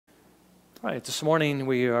All right, this morning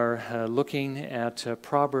we are looking at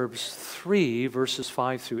Proverbs 3, verses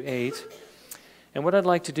 5 through 8. And what I'd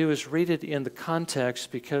like to do is read it in the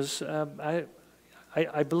context because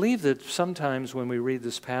I believe that sometimes when we read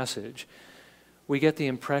this passage, we get the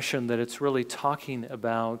impression that it's really talking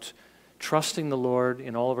about trusting the Lord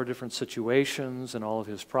in all of our different situations and all of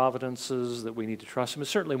His providences, that we need to trust Him. And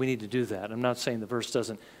certainly we need to do that. I'm not saying the verse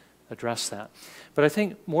doesn't address that. But I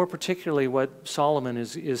think more particularly what Solomon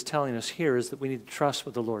is telling us here is that we need to trust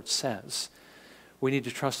what the Lord says. We need to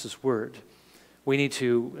trust His Word. We need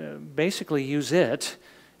to basically use it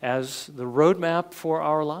as the roadmap for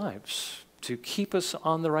our lives, to keep us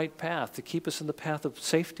on the right path, to keep us in the path of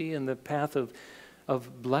safety and the path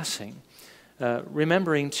of blessing.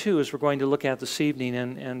 Remembering, too, as we're going to look at this evening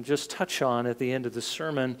and just touch on at the end of the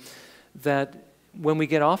sermon, that when we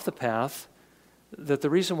get off the path, that the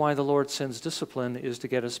reason why the Lord sends discipline is to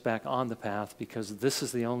get us back on the path, because this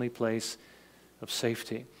is the only place of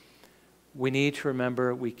safety. We need to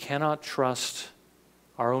remember we cannot trust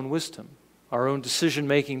our own wisdom, our own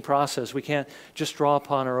decision-making process. We can't just draw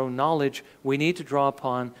upon our own knowledge. We need to draw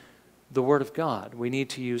upon the Word of God. We need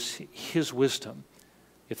to use His wisdom.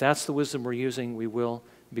 If that's the wisdom we're using, we will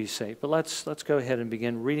be safe. But let's go ahead and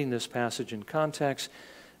begin reading this passage in context.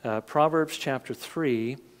 Proverbs chapter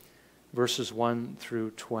 3, verses 1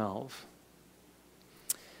 through 12.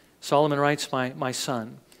 Solomon writes, My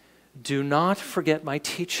son, do not forget my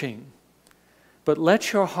teaching, but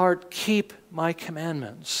let your heart keep my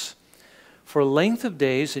commandments. For length of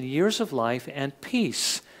days and years of life and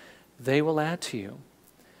peace they will add to you.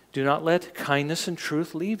 Do not let kindness and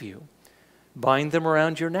truth leave you. Bind them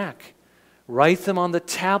around your neck. Write them on the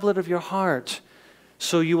tablet of your heart,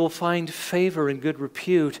 so you will find favor and good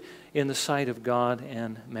repute in the sight of God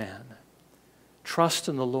and man. Trust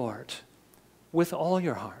in the Lord with all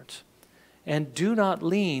your heart, and do not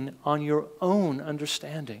lean on your own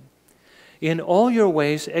understanding. In all your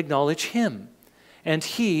ways acknowledge Him, and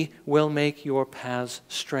He will make your paths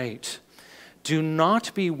straight. Do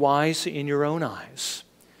not be wise in your own eyes.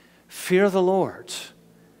 Fear the Lord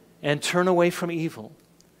and turn away from evil.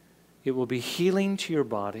 It will be healing to your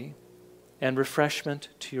body and refreshment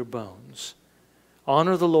to your bones.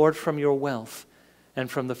 Honor the Lord from your wealth and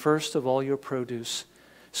from the first of all your produce.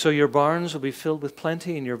 So your barns will be filled with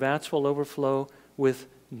plenty, and your vats will overflow with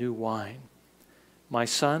new wine. My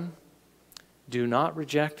son, do not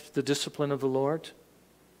reject the discipline of the Lord,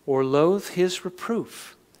 or loathe His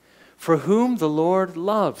reproof. For whom the Lord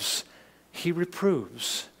loves, He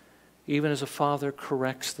reproves, even as a father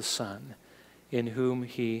corrects the son, in whom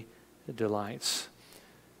He delights.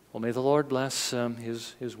 Well, may the Lord bless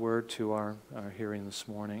His word to our hearing this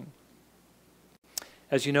morning.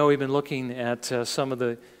 As you know, we've been looking at some of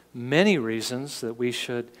the many reasons that we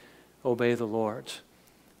should obey the Lord.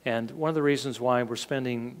 And one of the reasons why we're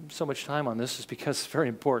spending so much time on this is because it's very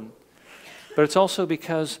important. But it's also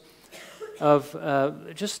because of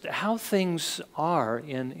just how things are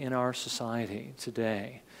in our society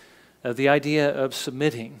today. The idea of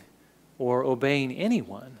submitting or obeying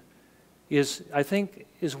anyone I think,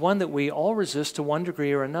 is one that we all resist to one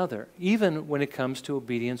degree or another, even when it comes to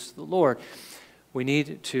obedience to the Lord. We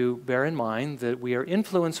need to bear in mind that we are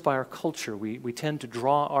influenced by our culture. We tend to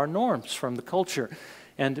draw our norms from the culture,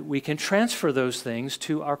 and we can transfer those things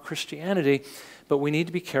to our Christianity, but we need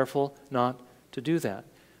to be careful not to do that.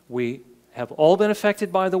 We have all been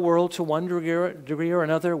affected by the world to one degree or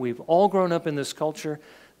another. We've all grown up in this culture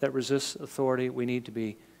that resists authority. We need to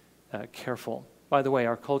be careful. By the way,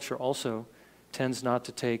 our culture also tends not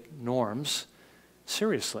to take norms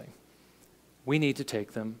seriously. We need to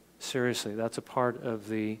take them seriously. That's a part of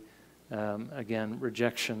the, again,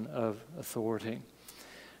 rejection of authority.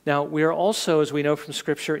 Now, we are also, as we know from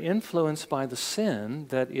Scripture, influenced by the sin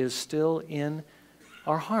that is still in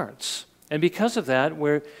our hearts. And because of that,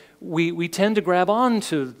 we tend to grab on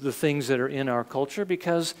to the things that are in our culture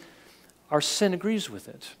because our sin agrees with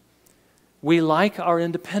it. We like our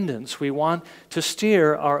independence. We want to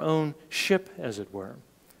steer our own ship, as it were.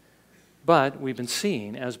 But we've been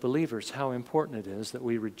seeing as believers how important it is that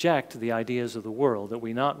we reject the ideas of the world, that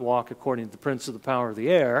we not walk according to the prince of the power of the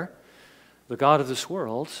air, the god of this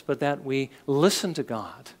world, but that we listen to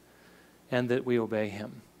God and that we obey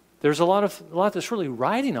Him. There's a lot that's really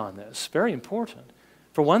riding on this, very important.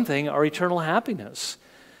 For one thing, our eternal happiness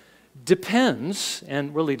depends,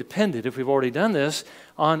 and really depended if we've already done this,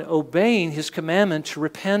 on obeying His commandment to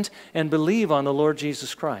repent and believe on the Lord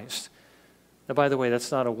Jesus Christ. Now, by the way,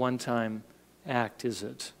 that's not a one-time act, is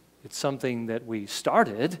it? It's something that we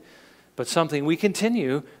started, but something we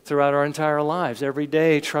continue throughout our entire lives, every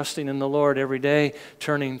day trusting in the Lord, every day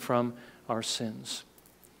turning from our sins.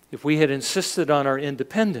 If we had insisted on our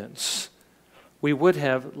independence, we would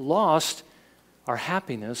have lost our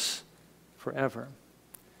happiness forever.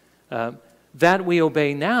 That we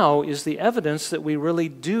obey now is the evidence that we really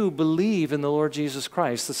do believe in the Lord Jesus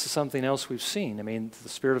Christ. This is something else we've seen. I mean, the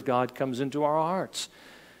Spirit of God comes into our hearts,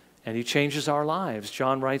 and He changes our lives.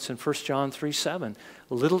 John writes in 1 John 3:7,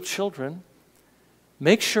 "Little children,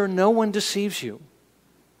 make sure no one deceives you.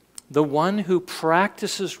 The one who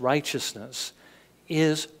practices righteousness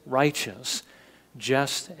is righteous,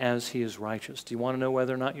 just as he is righteous." Do you want to know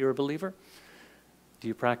whether or not you're a believer? Do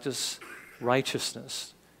you practice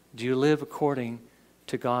righteousness? Do you live according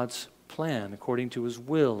to God's plan, according to His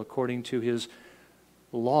will, according to His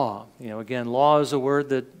law? You know, again, law is a word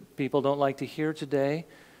that people don't like to hear today.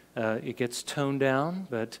 It gets toned down,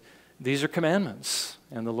 but these are commandments,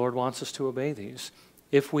 and the Lord wants us to obey these.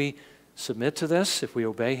 If we submit to this, if we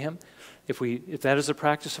obey Him, if that is the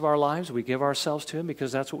practice of our lives, we give ourselves to Him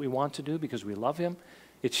because that's what we want to do, because we love Him,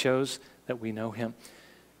 it shows that we know Him.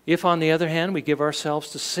 If, on the other hand, we give ourselves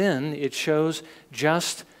to sin, it shows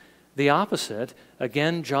just the opposite.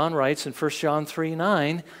 Again, John writes in 1 John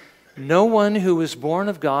 3:9, "No one who is born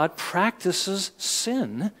of God practices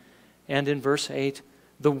sin." And in verse 8,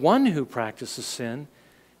 "The one who practices sin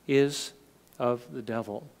is of the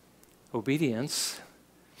devil." Obedience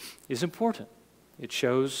is important. It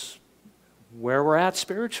shows where we're at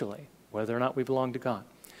spiritually, whether or not we belong to God.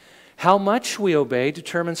 How much we obey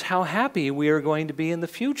determines how happy we are going to be in the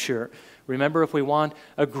future. Remember, if we want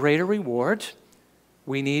a greater reward,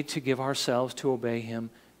 we need to give ourselves to obey Him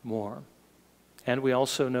more. And we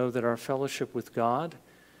also know that our fellowship with God,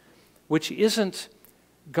 which isn't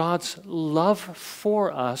God's love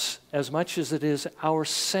for us as much as it is our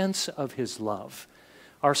sense of His love,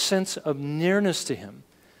 our sense of nearness to Him,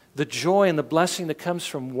 the joy and the blessing that comes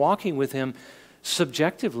from walking with Him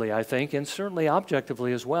subjectively, I think, and certainly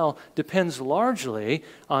objectively as well, depends largely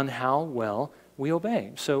on how well we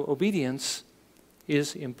obey. So obedience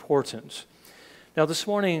is important. Now this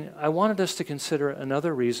morning, I wanted us to consider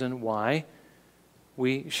another reason why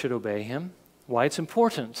we should obey Him, why it's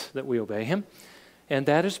important that we obey Him, and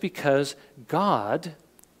that is because God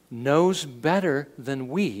knows better than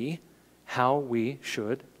we how we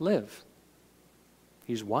should live.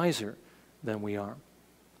 He's wiser than we are.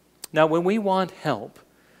 Now, when we want help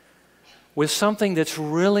with something that's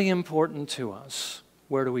really important to us,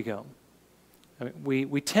 where do we go? I mean,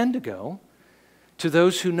 we tend to go to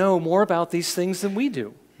those who know more about these things than we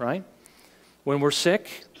do, right? When we're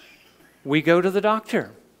sick, we go to the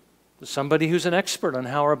doctor, somebody who's an expert on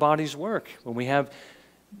how our bodies work. When we have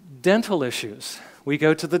dental issues, we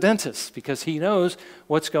go to the dentist because he knows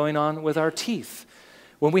what's going on with our teeth.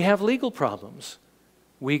 When we have legal problems,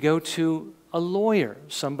 we go to a lawyer,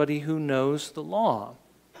 somebody who knows the law.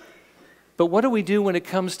 But what do we do when it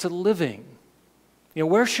comes to living? You know,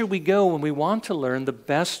 where should we go when we want to learn the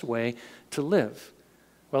best way to live?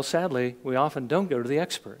 Well, sadly, we often don't go to the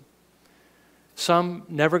expert. Some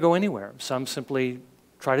never go anywhere. Some simply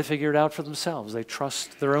try to figure it out for themselves. They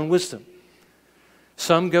trust their own wisdom.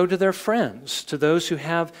 Some go to their friends, to those who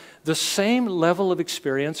have the same level of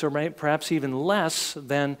experience or perhaps even less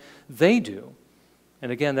than they do.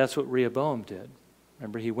 And again, that's what Rehoboam did.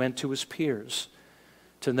 Remember, he went to his peers,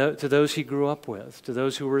 to those he grew up with, to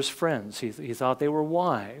those who were his friends. He thought they were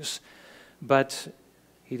wise, but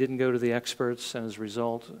he didn't go to the experts, and as a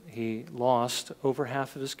result, he lost over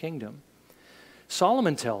half of his kingdom.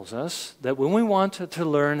 Solomon tells us that when we want to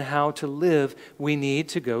learn how to live, we need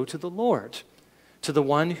to go to the Lord, to the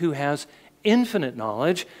one who has infinite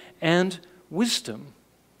knowledge and wisdom.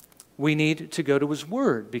 We need to go to His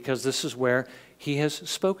Word because this is where He has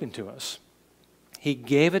spoken to us. He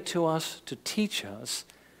gave it to us to teach us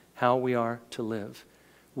how we are to live.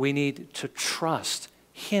 We need to trust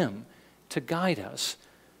Him to guide us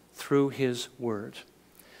through His Word.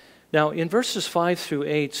 Now, in verses 5 through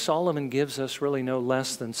 8, Solomon gives us really no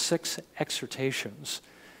less than 6 exhortations,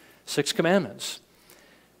 6 commandments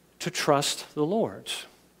to trust the Lord.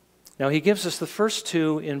 Now, he gives us the first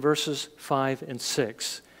 2 in verses 5 and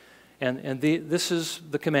 6. This is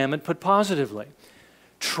the commandment put positively.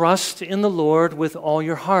 Trust in the Lord with all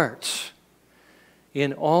your heart.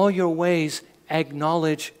 In all your ways,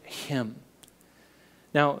 acknowledge Him.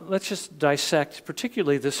 Now, let's just dissect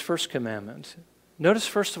particularly this first commandment. Notice,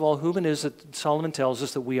 first of all, whom it is that Solomon tells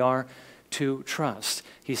us that we are to trust.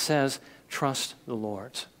 He says, trust the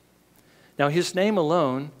Lord. Now, His name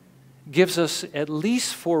alone gives us at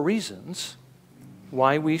least 4 reasons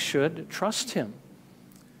why we should trust Him.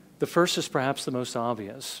 The first is perhaps the most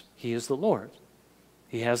obvious. He is the Lord.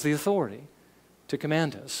 He has the authority to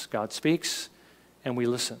command us. God speaks, and we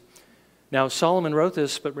listen. Now, Solomon wrote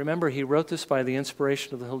this, but remember, he wrote this by the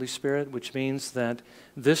inspiration of the Holy Spirit, which means that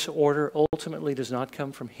this order ultimately does not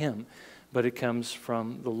come from him, but it comes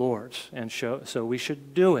from the Lord. And so we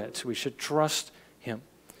should do it. We should trust him.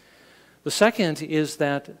 The second is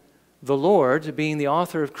that the Lord, being the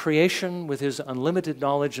author of creation with his unlimited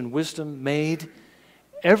knowledge and wisdom, made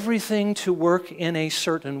everything to work in a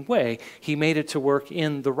certain way. He made it to work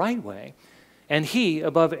in the right way. And he,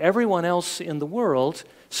 above everyone else in the world,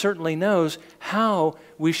 certainly knows how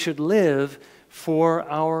we should live for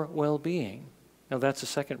our well-being. Now, that's the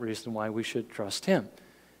second reason why we should trust him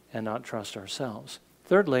and not trust ourselves.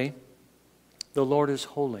 Thirdly, the Lord is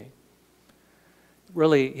holy.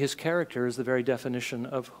 Really, his character is the very definition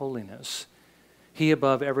of holiness. He,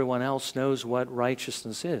 above everyone else, knows what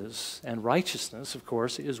righteousness is. And righteousness, of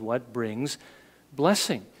course, is what brings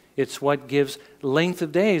blessing. It's what gives length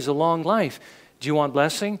of days, a long life. Do you want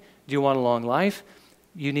blessing? Do you want a long life?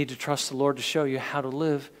 You need to trust the Lord to show you how to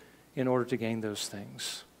live in order to gain those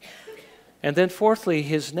things. And then fourthly,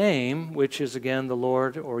 his name, which is again the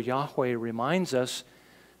Lord or Yahweh, reminds us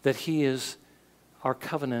that he is our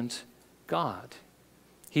covenant God.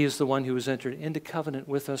 He is the one who has entered into covenant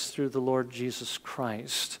with us through the Lord Jesus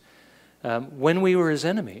Christ. When we were his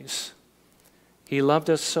enemies, he loved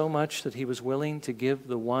us so much that he was willing to give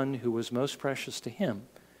the one who was most precious to him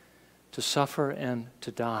to suffer and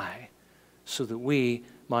to die so that we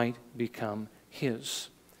might become his.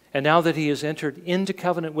 And now that he has entered into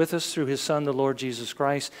covenant with us through his Son, the Lord Jesus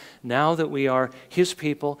Christ, now that we are his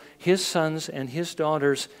people, his sons and his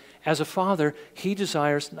daughters, as a father, he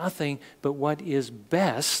desires nothing but what is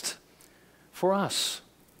best for us.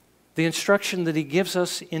 The instruction that he gives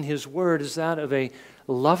us in his word is that of a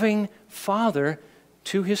loving father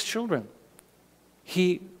to his children.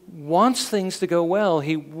 He wants things to go well.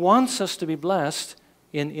 He wants us to be blessed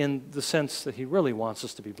in the sense that he really wants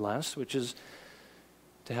us to be blessed, which is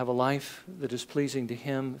to have a life that is pleasing to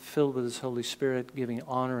him, filled with his Holy Spirit, giving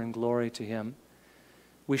honor and glory to him.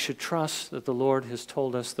 We should trust that the Lord has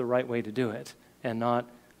told us the right way to do it and not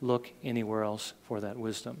look anywhere else for that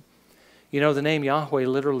wisdom. You know, the name Yahweh,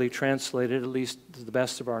 literally translated, at least to the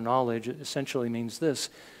best of our knowledge, it essentially means this: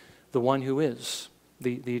 the one who is,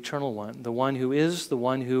 the eternal one, the one who is, the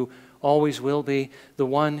one who always will be, the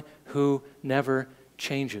one who never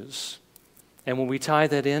changes. And when we tie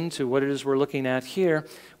that into what it is we're looking at here,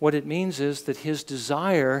 what it means is that his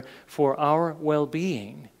desire for our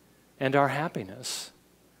well-being and our happiness,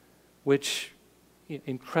 which,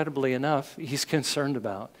 incredibly enough, he's concerned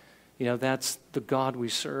about, that's the God we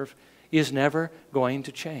serve, is never going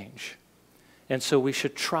to change. And so we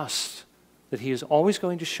should trust that he is always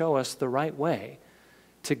going to show us the right way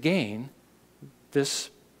to gain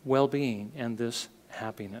this well-being and this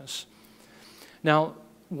happiness. Now,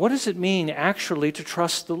 what does it mean actually to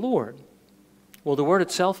trust the Lord? Well, the word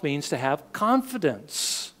itself means to have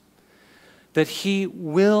confidence that he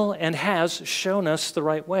will and has shown us the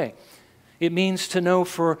right way. It means to know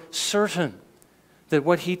for certain that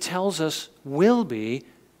what he tells us will be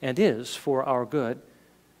and is for our good.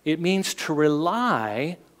 It means to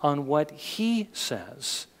rely on what he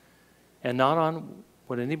says and not on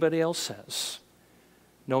what anybody else says,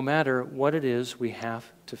 no matter what it is we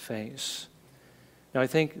have to face. Now, I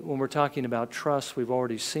think when we're talking about trust, we've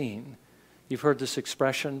already seen. You've heard this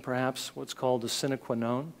expression, perhaps, what's called the sine qua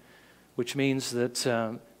non, which means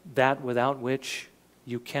that that without which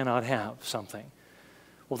you cannot have something.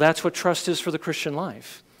 Well, that's what trust is for the Christian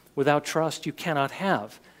life. Without trust, you cannot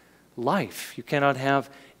have life. You cannot have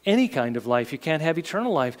any kind of life. You can't have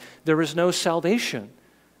eternal life. There is no salvation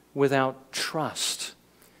without trust.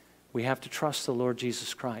 We have to trust the Lord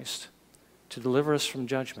Jesus Christ to deliver us from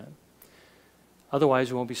judgment.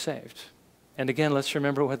 Otherwise, we won't be saved. And again, let's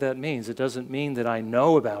remember what that means. It doesn't mean that I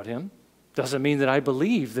know about him. It doesn't mean that I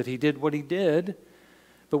believe that he did what he did.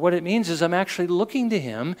 But what it means is I'm actually looking to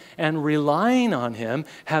him and relying on him,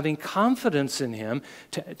 having confidence in him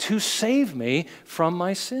to save me from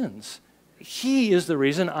my sins. He is the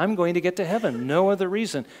reason I'm going to get to heaven. No other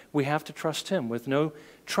reason. We have to trust him. With no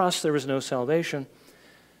trust, there is no salvation.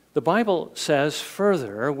 The Bible says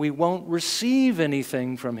further, we won't receive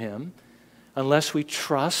anything from him unless we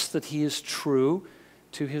trust that he is true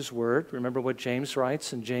to his word. Remember what James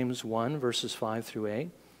writes in James 1, verses 5 through 8.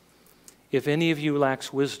 If any of you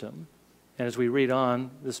lacks wisdom, and as we read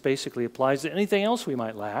on, this basically applies to anything else we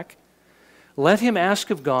might lack, let him ask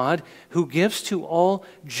of God, who gives to all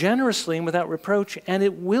generously and without reproach, and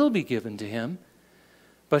it will be given to him.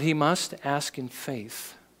 But he must ask in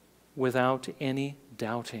faith, without any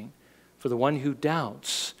doubting. For the one who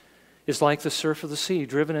doubts is like the surf of the sea,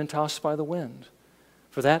 driven and tossed by the wind.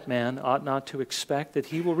 For that man ought not to expect that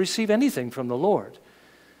he will receive anything from the Lord,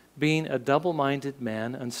 being a double-minded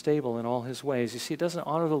man, unstable in all his ways. You see, it doesn't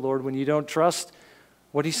honor the Lord when you don't trust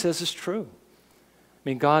what he says is true. I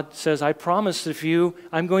mean, God says, I promise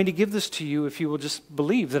I'm going to give this to you if you will just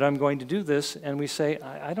believe that I'm going to do this. And we say,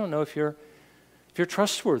 I don't know if you're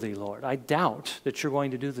trustworthy, Lord. I doubt that you're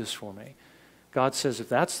going to do this for me. God says, if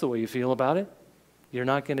that's the way you feel about it, you're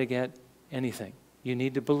not going to get anything. You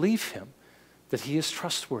need to believe him, that he is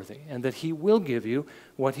trustworthy and that he will give you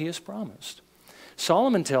what he has promised.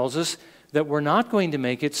 Solomon tells us that we're not going to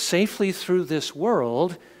make it safely through this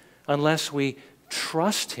world unless we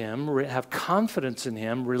trust him, have confidence in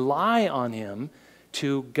him, rely on him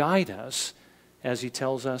to guide us as he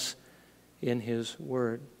tells us in his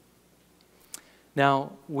word.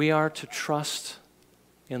 Now, we are to trust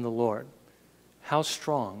in the Lord. How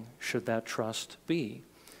strong should that trust be?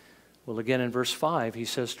 Well, again in verse 5, he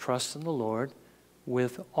says, trust in the Lord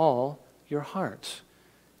with all your heart.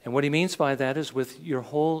 And what he means by that is with your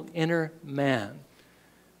whole inner man,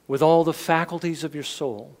 with all the faculties of your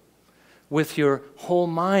soul, with your whole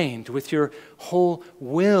mind, with your whole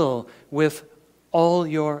will, with all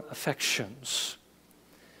your affections.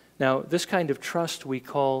 Now, this kind of trust we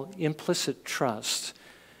call implicit trust,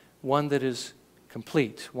 one that is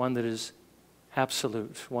complete, one that is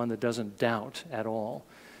absolute, one that doesn't doubt at all.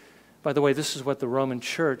 By the way, this is what the Roman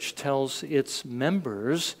Church tells its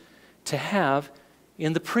members to have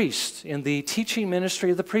in the priest, in the teaching ministry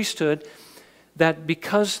of the priesthood, that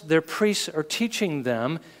because their priests are teaching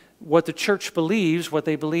them what the church believes, what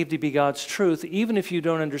they believe to be God's truth, even if you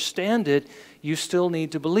don't understand it, you still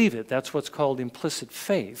need to believe it. That's what's called implicit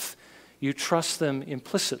faith. You trust them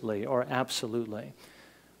implicitly or absolutely.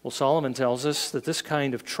 Well, Solomon tells us that this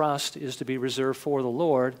kind of trust is to be reserved for the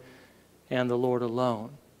Lord and the Lord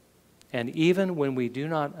alone. And even when we do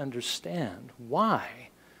not understand why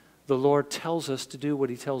the Lord tells us to do what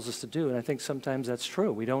he tells us to do, and I think sometimes that's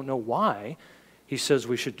true. We don't know why he says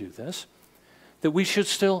we should do this, that we should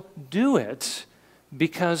still do it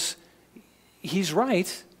because he's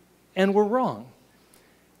right and we're wrong.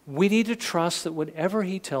 We need to trust that whatever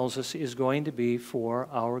he tells us is going to be for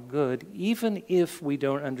our good, even if we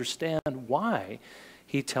don't understand why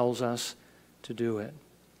he tells us to do it.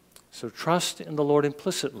 So trust in the Lord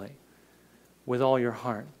implicitly with all your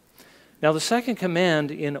heart. Now, the second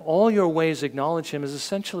command, in all your ways acknowledge him, is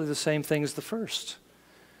essentially the same thing as the first.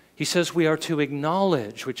 He says we are to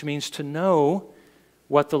acknowledge, which means to know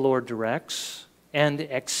what the Lord directs and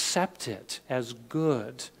accept it as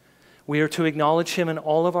good. We are to acknowledge him in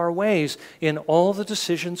all of our ways, in all the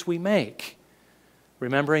decisions we make,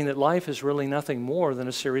 remembering that life is really nothing more than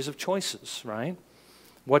a series of choices, right?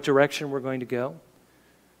 What direction we're going to go,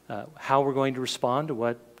 how we're going to respond to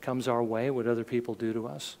what comes our way, what other people do to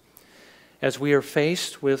us. As we are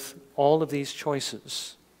faced with all of these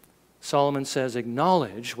choices, Solomon says,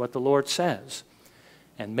 acknowledge what the Lord says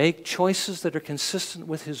and make choices that are consistent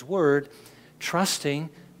with his word, trusting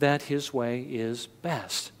that his way is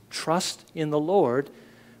best. Trust in the Lord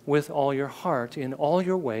with all your heart. In all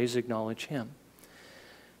your ways, acknowledge him.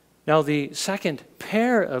 Now, the second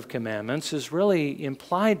pair of commandments is really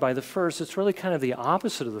implied by the first. It's really kind of the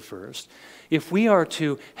opposite of the first. If we are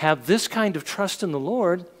to have this kind of trust in the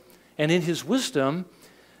Lord and in his wisdom,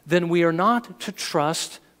 then we are not to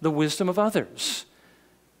trust the wisdom of others,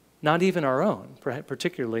 not even our own,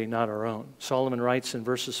 particularly not our own. Solomon writes in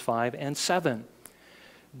verses 5 and 7,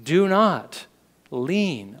 do not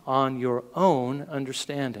lean on your own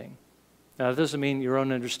understanding. Now, that doesn't mean your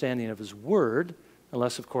own understanding of his word,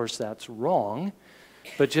 unless, of course, that's wrong,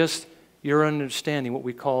 but just your understanding, what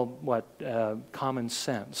we call common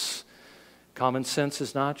sense. Common sense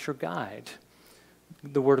is not your guide.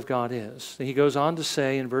 The Word of God is. And he goes on to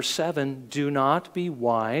say in verse 7, do not be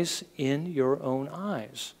wise in your own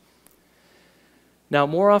eyes. Now,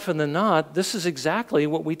 more often than not, this is exactly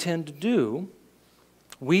what we tend to do.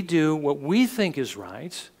 We do what we think is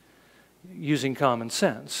right, using common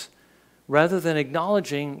sense, rather than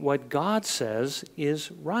acknowledging what God says is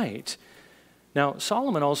right. Now,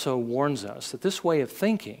 Solomon also warns us that this way of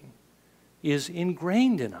thinking is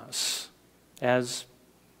ingrained in us as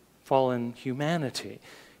fallen humanity.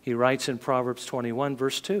 He writes in Proverbs 21,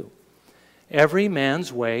 verse 2, every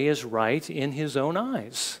man's way is right in his own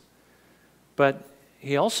eyes. But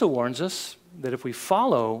he also warns us that if we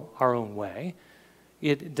follow our own way,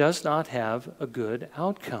 it does not have a good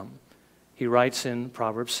outcome. He writes in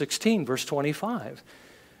Proverbs 16, verse 25,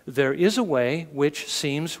 there is a way which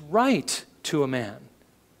seems right to a man,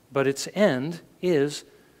 but its end is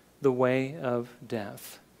the way of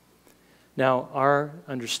death. Now, our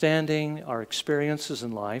understanding, our experiences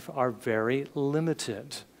in life are very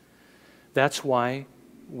limited. That's why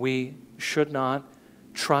we should not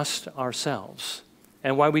trust ourselves,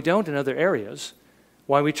 and why we don't in other areas,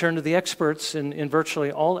 why we turn to the experts in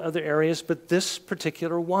virtually all other areas, but this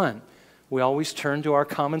particular one. We always turn to our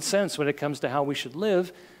common sense when it comes to how we should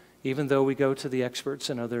live, even though we go to the experts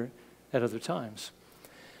at other times.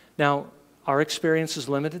 Now, our experience is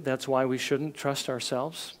limited. That's why we shouldn't trust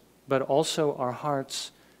ourselves, but also our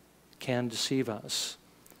hearts can deceive us.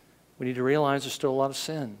 We need to realize there's still a lot of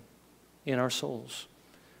sin in our souls.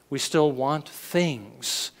 We still want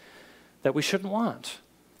things that we shouldn't want.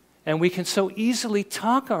 And we can so easily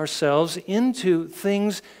talk ourselves into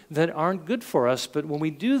things that aren't good for us. But when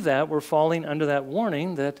we do that, we're falling under that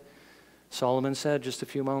warning that Solomon said just a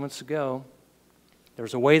few moments ago.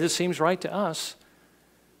 There's a way that seems right to us,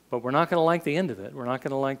 but we're not going to like the end of it. We're not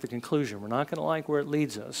going to like the conclusion. We're not going to like where it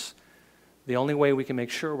leads us. The only way we can make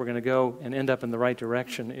sure we're going to go and end up in the right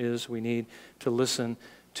direction is we need to listen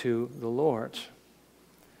to the Lord.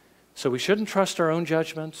 So we shouldn't trust our own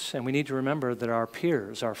judgments, and we need to remember that our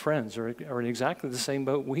peers, our friends, are in exactly the same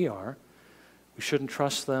boat we are. We shouldn't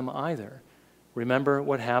trust them either. Remember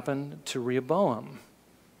what happened to Rehoboam.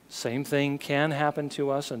 Same thing can happen to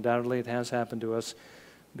us. Undoubtedly, it has happened to us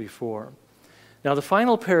before. Now, the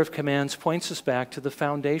final pair of commands points us back to the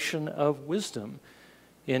foundation of wisdom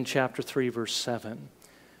in chapter 3, verse 7.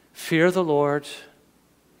 Fear the Lord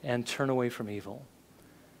and turn away from evil.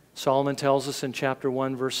 Solomon tells us in chapter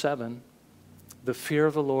 1, verse 7, the fear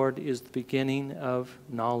of the Lord is the beginning of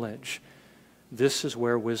knowledge. This is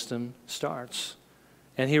where wisdom starts.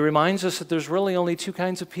 And he reminds us that there's really only two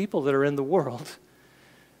kinds of people that are in the world.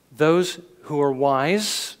 Those who are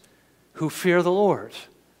wise, who fear the Lord,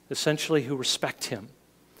 essentially who respect him,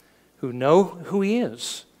 who know who he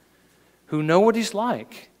is, who know what he's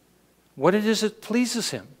like, what it is that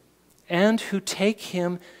pleases him, and who take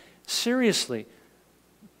him seriously.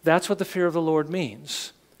 That's what the fear of the Lord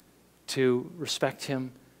means, to respect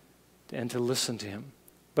him and to listen to him.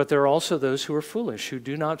 But there are also those who are foolish, who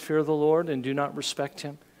do not fear the Lord and do not respect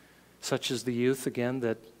him, such as the youth, again,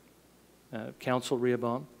 that counseled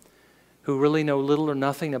Rehoboam, who really know little or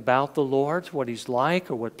nothing about the Lord, what he's like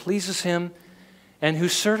or what pleases him, and who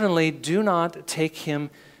certainly do not take him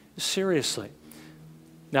seriously.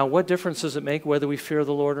 Now, what difference does it make whether we fear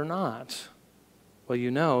the Lord or not? Well,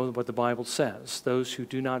 you know what the Bible says. Those who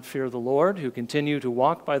do not fear the Lord, who continue to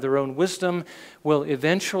walk by their own wisdom, will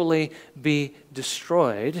eventually be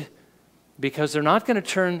destroyed because they're not going to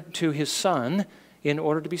turn to his Son in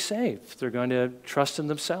order to be saved. They're going to trust in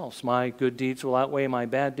themselves. My good deeds will outweigh my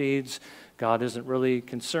bad deeds. God isn't really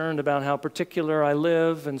concerned about how particular I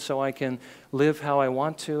live, and so I can live how I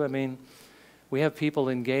want to. I mean, we have people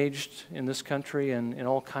engaged in this country in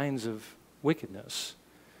all kinds of wickedness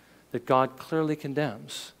that God clearly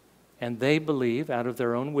condemns. And they believe, out of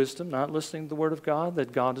their own wisdom, not listening to the Word of God,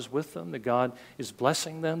 that God is with them, that God is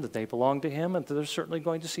blessing them, that they belong to him, and that they're certainly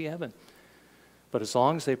going to see heaven. But as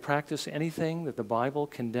long as they practice anything that the Bible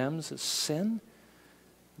condemns as sin,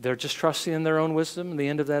 they're just trusting in their own wisdom, and the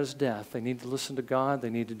end of that is death. They need to listen to God. They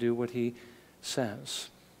need to do what he says.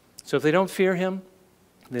 So if they don't fear him,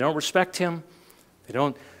 they don't respect him, they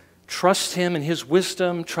don't trust him and his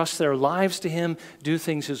wisdom, trust their lives to him, do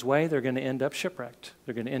things his way, they're going to end up shipwrecked.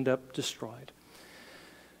 They're going to end up destroyed.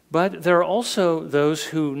 But there are also those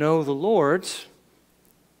who know the Lord,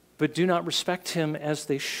 but do not respect him as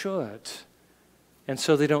they should. And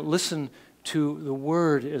so they don't listen to the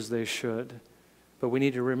word as they should. But we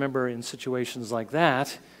need to remember in situations like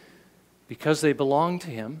that, because they belong to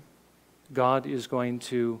him, God is going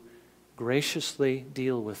to graciously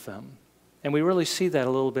deal with them. And we really see that a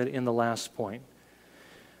little bit in the last point.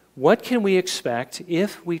 What can we expect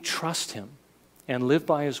if we trust him and live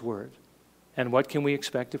by his word? And what can we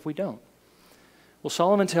expect if we don't? Well,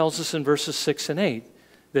 Solomon tells us in verses 6 and 8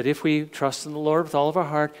 that if we trust in the Lord with all of our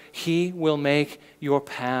heart, he will make your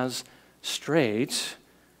paths straight.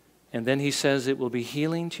 And then he says it will be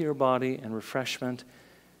healing to your body and refreshment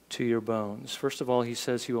to your bones. First of all, he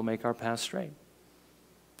says he will make our paths straight.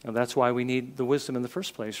 Now, that's why we need the wisdom in the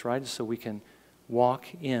first place, right? So we can walk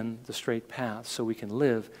in the straight path, so we can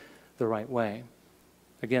live the right way.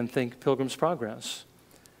 Again, think Pilgrim's Progress.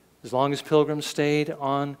 As long as Pilgrim stayed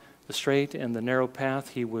on the straight and the narrow path,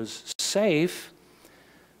 he was safe.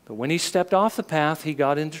 But when he stepped off the path, he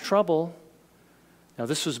got into trouble. Now,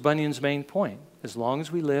 this was Bunyan's main point. As long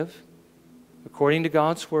as we live according to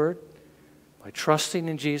God's word, by trusting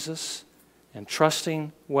in Jesus and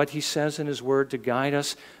trusting what he says in his word to guide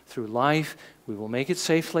us through life, we will make it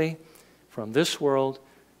safely from this world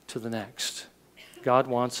to the next. God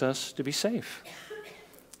wants us to be safe.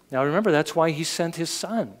 Now remember, that's why he sent his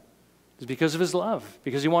Son. It's because of his love,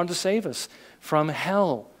 because he wanted to save us from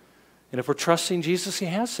hell. And if we're trusting Jesus, he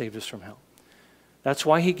has saved us from hell. That's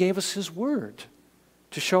why he gave us his word,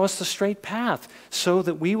 to show us the straight path so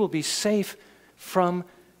that we will be safe from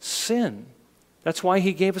sin. That's why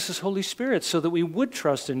he gave us his Holy Spirit, so that we would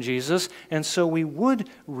trust in Jesus and so we would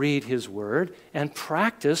read his word and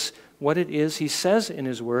practice what it is he says in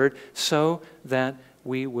his word so that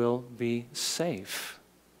we will be safe.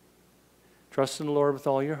 Trust in the Lord with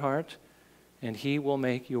all your heart, and he will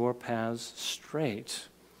make your paths straight.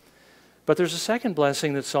 But there's a second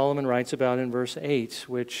blessing that Solomon writes about in verse 8,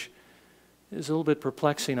 which is a little bit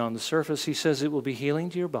perplexing on the surface. He says it will be healing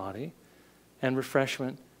to your body and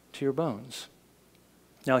refreshment to your bones.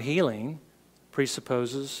 Now, healing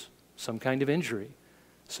presupposes some kind of injury,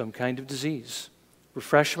 some kind of disease.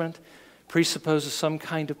 Refreshment presupposes some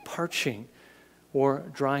kind of parching or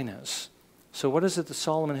dryness. So what is it that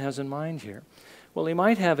Solomon has in mind here? Well, he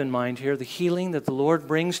might have in mind here the healing that the Lord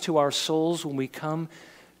brings to our souls when we come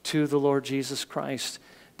to the Lord Jesus Christ.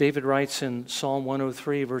 David writes in Psalm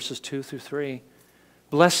 103, verses 2 through 3,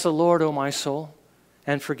 "Bless the Lord, O my soul,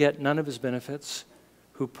 and forget none of his benefits,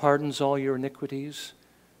 who pardons all your iniquities,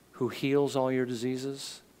 who heals all your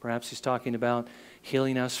diseases." Perhaps he's talking about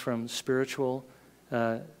healing us from spiritual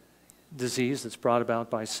disease that's brought about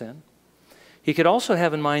by sin. He could also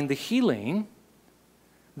have in mind the healing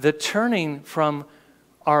that turning from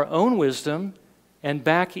our own wisdom and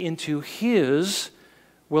back into his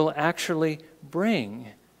will actually bring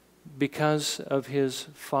because of his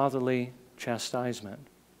fatherly chastisement.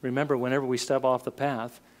 Remember, whenever we step off the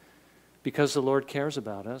path, because the Lord cares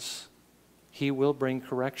about us, he will bring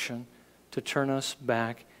correction to turn us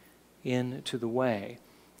back into the way.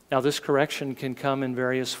 Now, this correction can come in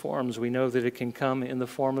various forms. We know that it can come in the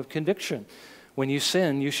form of conviction. When you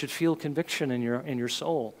sin, you should feel conviction in your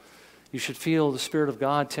soul. You should feel the Spirit of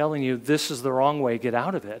God telling you, this is the wrong way, get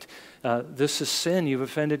out of it. This is sin, you've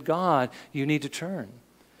offended God, you need to turn.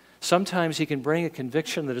 Sometimes he can bring a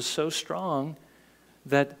conviction that is so strong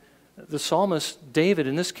that the psalmist, David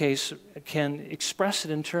in this case, can express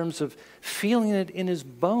it in terms of feeling it in his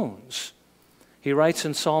bones. He writes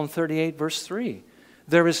in Psalm 38, verse 3,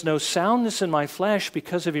 "There is no soundness in my flesh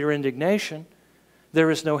because of your indignation. There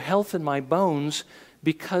is no health in my bones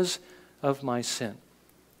because of my sin."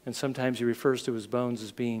 And sometimes he refers to his bones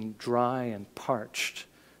as being dry and parched,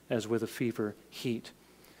 as with a fever heat.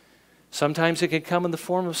 Sometimes it can come in the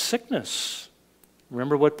form of sickness.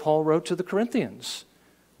 Remember what Paul wrote to the Corinthians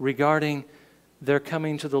regarding their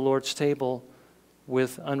coming to the Lord's table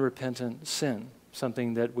with unrepentant sin,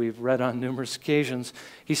 something that we've read on numerous occasions.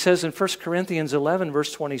 He says in 1 Corinthians 11,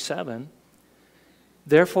 verse 27,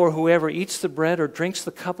 "Therefore, whoever eats the bread or drinks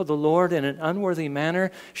the cup of the Lord in an unworthy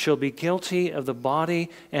manner shall be guilty of the body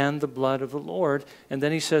and the blood of the Lord." And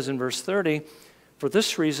then he says in verse 30, "For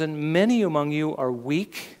this reason, many among you are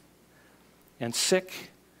weak and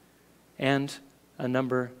sick, and a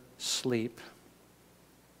number sleep."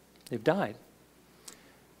 They've died.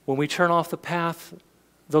 When we turn off the path,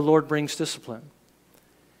 the Lord brings discipline.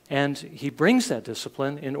 And he brings that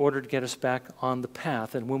discipline in order to get us back on the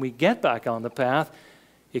path. And when we get back on the path,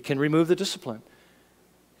 it can remove the discipline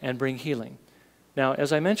and bring healing. Now,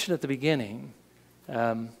 as I mentioned at the beginning,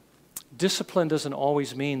 discipline doesn't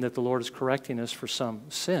always mean that the Lord is correcting us for some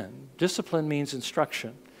sin. Discipline means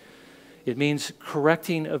instruction. It means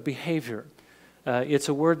correcting of behavior. It's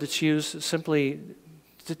a word that's used simply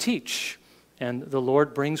to teach. And the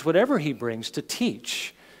Lord brings whatever he brings to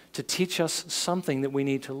teach us something that we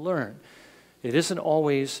need to learn. It isn't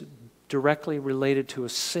always directly related to a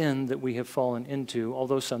sin that we have fallen into,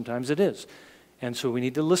 although sometimes it is. And so we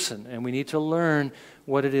need to listen, and we need to learn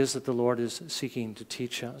what it is that the Lord is seeking to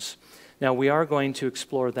teach us. Now, we are going to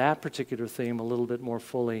explore that particular theme a little bit more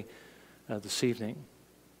fully this evening.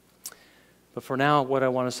 But for now, what I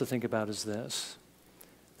want us to think about is this,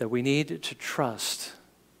 that we need to trust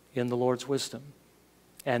in the Lord's wisdom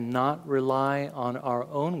and not rely on our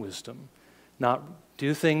own wisdom, not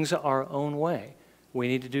do things our own way. We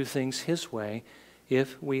need to do things his way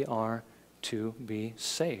if we are to be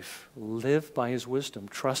safe. Live by his wisdom.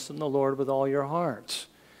 Trust in the Lord with all your heart.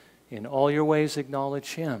 In all your ways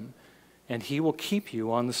acknowledge him, and he will keep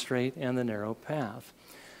you on the straight and the narrow path.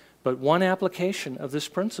 But one application of this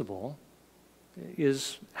principle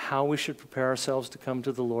is how we should prepare ourselves to come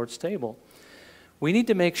to the Lord's table. We need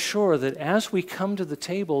to make sure that as we come to the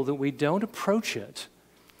table that we don't approach it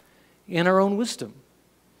in our own wisdom.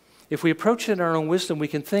 If we approach it in our own wisdom, we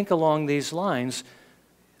can think along these lines,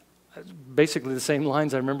 basically the same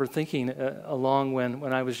lines I remember thinking along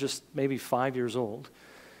when I was just maybe 5 years old.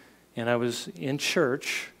 And I was in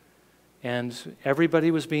church, and everybody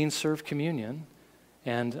was being served communion.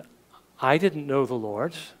 And I didn't know the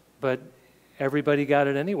Lord, but everybody got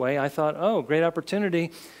it anyway. I thought, oh, great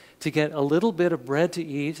opportunity to get a little bit of bread to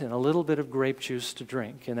eat and a little bit of grape juice to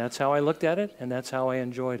drink. And that's how I looked at it, and that's how I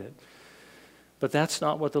enjoyed it. But that's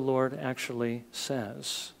not what the Lord actually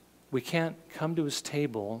says. We can't come to his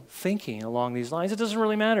table thinking along these lines. It doesn't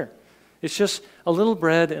really matter. It's just a little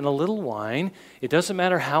bread and a little wine. It doesn't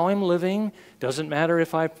matter how I'm living. It doesn't matter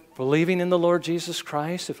if I'm believing in the Lord Jesus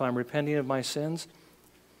Christ, if I'm repenting of my sins.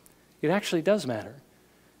 It actually does matter.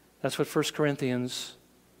 That's what 1 Corinthians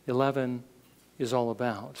 11 is all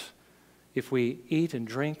about. If we eat and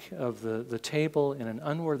drink of the table in an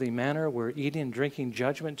unworthy manner, we're eating and drinking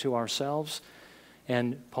judgment to ourselves.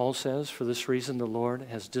 And Paul says, for this reason, the Lord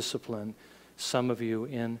has disciplined some of you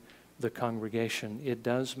in the congregation. It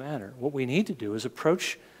does matter. What we need to do is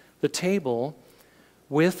approach the table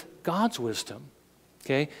with God's wisdom.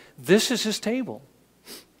 Okay? This is his table.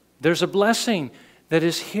 There's a blessing that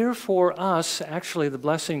is here for us. Actually, the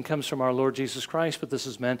blessing comes from our Lord Jesus Christ, but this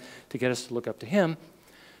is meant to get us to look up to him.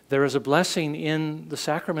 There is a blessing in the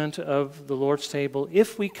sacrament of the Lord's table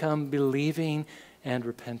if we come believing and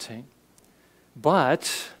repenting.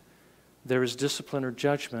 But there is discipline or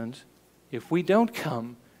judgment if we don't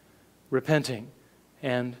come repenting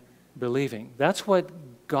and believing. That's what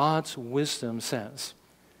God's wisdom says.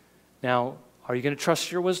 Now, are you going to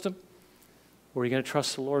trust your wisdom, or are you going to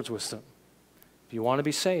trust the Lord's wisdom? If you want to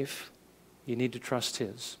be safe, you need to trust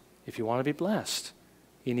his. If you want to be blessed,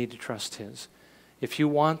 you need to trust his. If you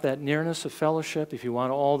want that nearness of fellowship, if you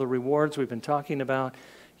want all the rewards we've been talking about,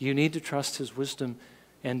 you need to trust his wisdom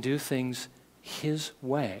and do things his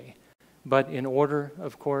way. But in order,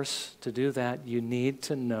 of course, to do that, you need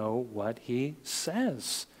to know what he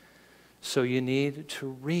says. So you need to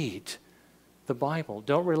read the Bible.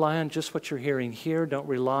 Don't rely on just what you're hearing here. Don't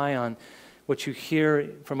rely on what you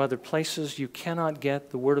hear from other places. You cannot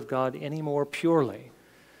get the Word of God any more purely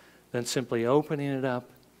than simply opening it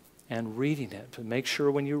up and reading it. But make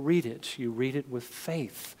sure when you read it with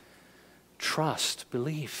faith, trust,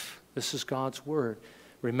 belief. This is God's Word.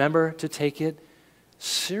 Remember to take it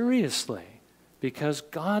seriously, because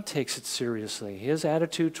God takes it seriously. His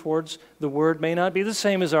attitude towards the Word may not be the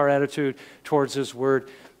same as our attitude towards his Word.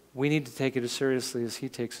 We need to take it as seriously as he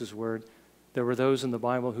takes his Word. There were those in the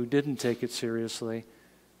Bible who didn't take it seriously,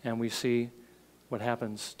 and we see what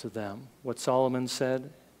happens to them. What Solomon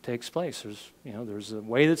said takes place. There's a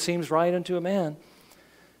way that seems right unto a man,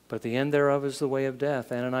 but the end thereof is the way of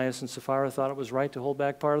death. Ananias and Sapphira thought it was right to hold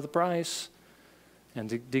back part of the price and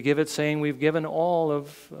to give it, saying, we've given all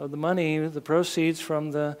of the money, the proceeds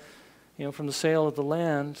from the sale of the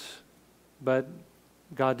land. But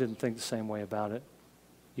God didn't think the same way about it.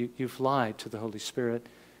 You've lied to the Holy Spirit,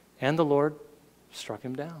 and the Lord struck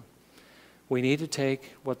him down. We need to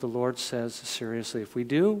take what the Lord says seriously. If we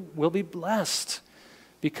do, we'll be blessed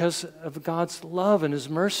because of God's love and his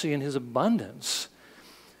mercy and his abundance.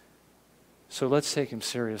 So let's take him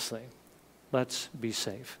seriously. Let's be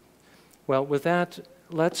safe. Well, with that,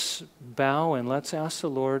 let's bow and let's ask the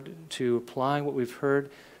Lord to apply what we've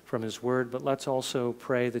heard from his word, but let's also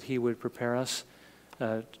pray that he would prepare us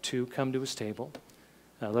to come to his table.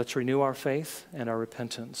 Let's renew our faith and our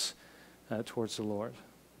repentance towards the Lord.